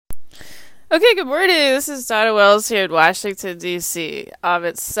Okay, good morning. This is Donna Wells here in Washington, D.C.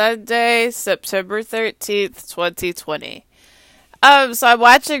 It's Sunday, September 13th, 2020. So I'm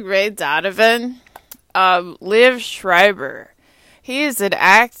watching Ray Donovan, Liv Schreiber. He is an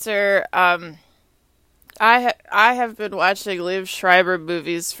actor. I have been watching Liv Schreiber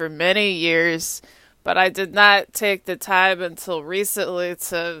movies for many years, but I did not take the time until recently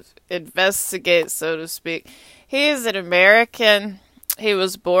to investigate, so to speak. He is an American. He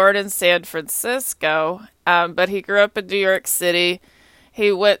was born in San Francisco, but he grew up in New York City.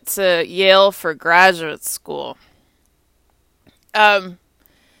 He went to Yale for graduate school. So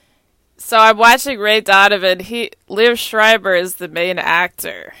I'm watching Ray Donovan. Liv Schreiber is the main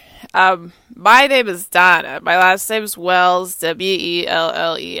actor. My name is Donna. My last name is Wells,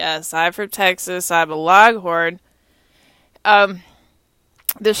 Welles. I'm from Texas. I'm a Longhorn. The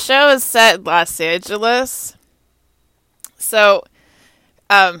show is set in Los Angeles. So,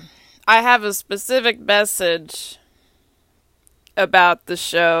 I have a specific message about the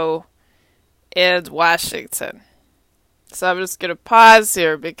show in Washington. So I'm just going to pause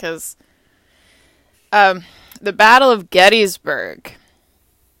here because the Battle of Gettysburg.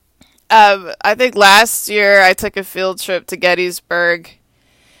 I think last year I took a field trip to Gettysburg.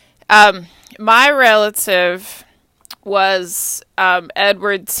 My relative was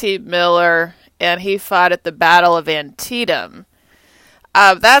Edward T. Miller, and he fought at the Battle of Antietam.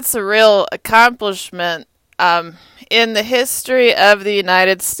 That's a real accomplishment in the history of the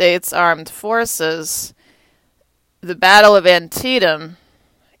United States Armed Forces. The Battle of Antietam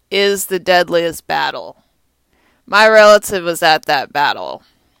is the deadliest battle. My relative was at that battle.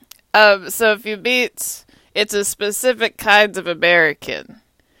 So if you meet, it's a specific kind of American.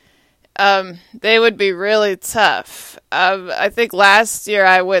 They would be really tough. I think last year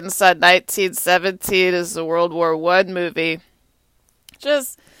I went and saw 1917 as the World War I movie.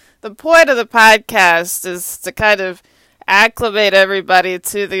 Just the point of the podcast is to kind of acclimate everybody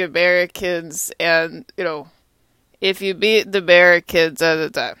to the Americans, and if you meet the Americans,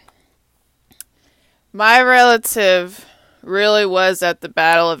 my relative really was at the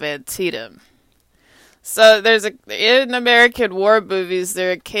Battle of Antietam. So in American war movies, there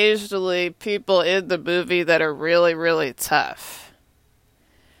are occasionally people in the movie that are really, really tough.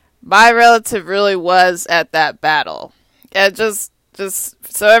 My relative really was at that battle. And just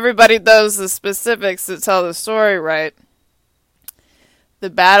so everybody knows the specifics to tell the story right, the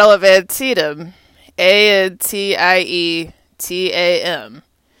Battle of Antietam, Antietam,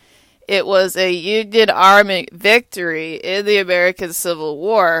 it was a Union Army victory in the American Civil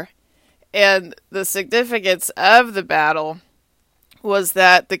War, and the significance of the battle was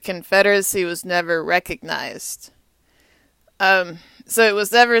that the Confederacy was never recognized. So it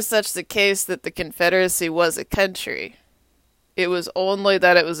was never such the case that the Confederacy was a country. It was only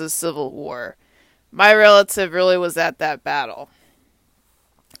that it was a civil war. My relative really was at that battle.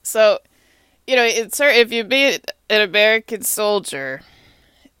 So, if you meet an American soldier,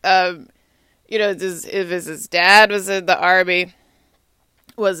 if his dad was in the army,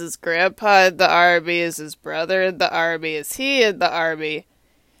 was his grandpa in the army, is his brother in the army, is he in the army?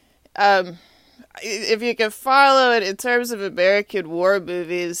 If you can follow it in terms of American war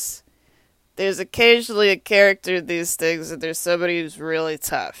movies, there's occasionally a character in these things, and there's somebody who's really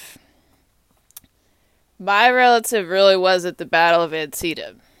tough. My relative really was at the Battle of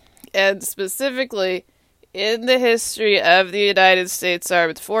Antietam, and specifically, in the history of the United States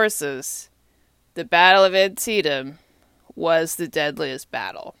Armed Forces, the Battle of Antietam was the deadliest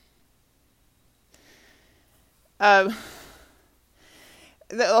battle.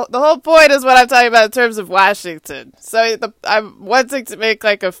 The whole point is what I'm talking about in terms of Washington. So I'm wanting to make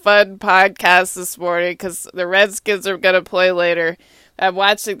like a fun podcast this morning because the Redskins are going to play later. I'm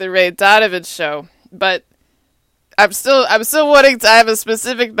watching the Ray Donovan show, but I'm still wanting to have a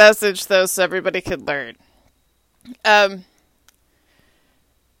specific message though, so everybody can learn.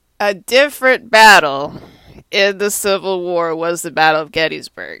 A different battle in the Civil War was the Battle of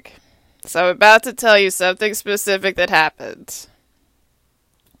Gettysburg. So I'm about to tell you something specific that happened.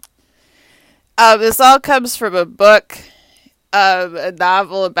 This all comes from a book, a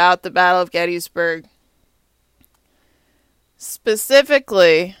novel about the Battle of Gettysburg.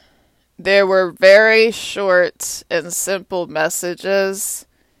 Specifically, there were very short and simple messages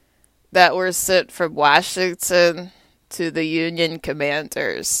that were sent from Washington to the Union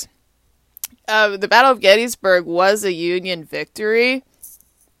commanders. The Battle of Gettysburg was a Union victory,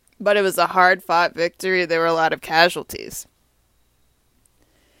 but it was a hard-fought victory. There were a lot of casualties.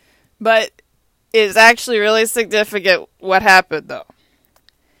 But it's actually really significant what happened, though.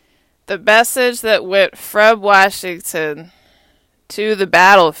 The message that went from Washington to the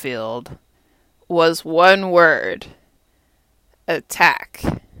battlefield was one word: attack.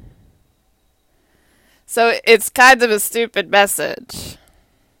 So it's kind of a stupid message,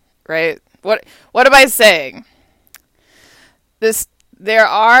 right? What am I saying? There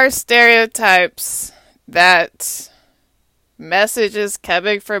are stereotypes that messages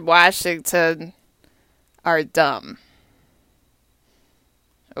coming from Washington are dumb.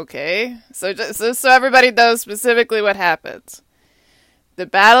 Okay? So just so everybody knows specifically what happened. The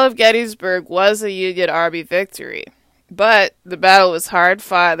Battle of Gettysburg was a Union Army victory, but the battle was hard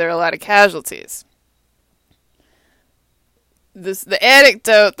fought. There were a lot of casualties. The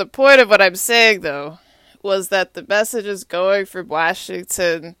anecdote, the point of what I'm saying, though, was that the messages going from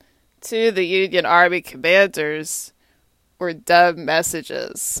Washington to the Union Army commanders were dumb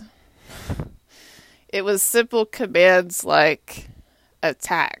messages. It was simple commands like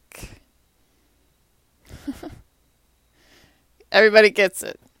attack. Everybody gets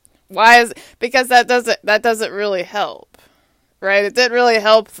it. Why is it? Because that doesn't really help, right? It didn't really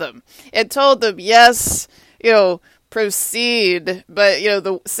help them. It told them, yes, proceed, but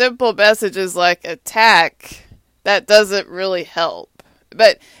the simple messages like attack, that doesn't really help.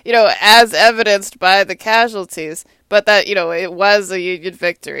 But as evidenced by the casualties, but that it was a Union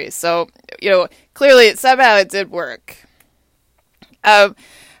victory, so clearly somehow it did work.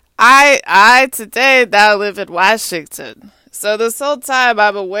 I today now live in Washington, so this whole time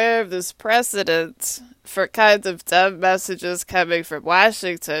I'm aware of this precedent for kinds of dumb messages coming from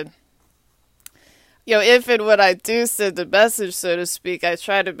Washington. If and when I do send a message, so to speak, I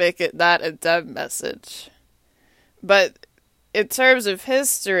try to make it not a dumb message. But in terms of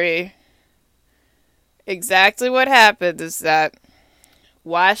history, exactly what happened is that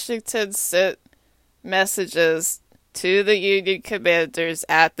Washington sent messages to the Union commanders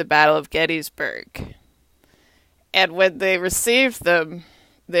at the Battle of Gettysburg. And when they received them,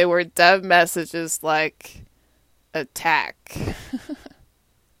 they were dumb messages like attack.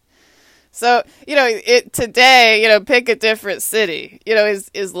 So, today, pick a different city.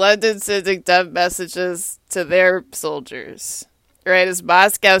 Is London sending dumb messages to their soldiers? Right? Is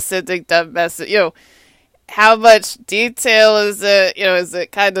Moscow sending dumb messages? How much detail is it? Is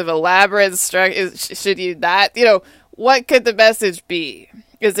it kind of elaborate? Should you not? What could the message be?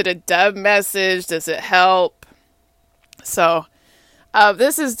 Is it a dumb message? Does it help? So,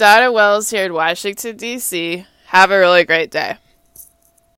 this is Donna Wells here in Washington, D.C. Have a really great day.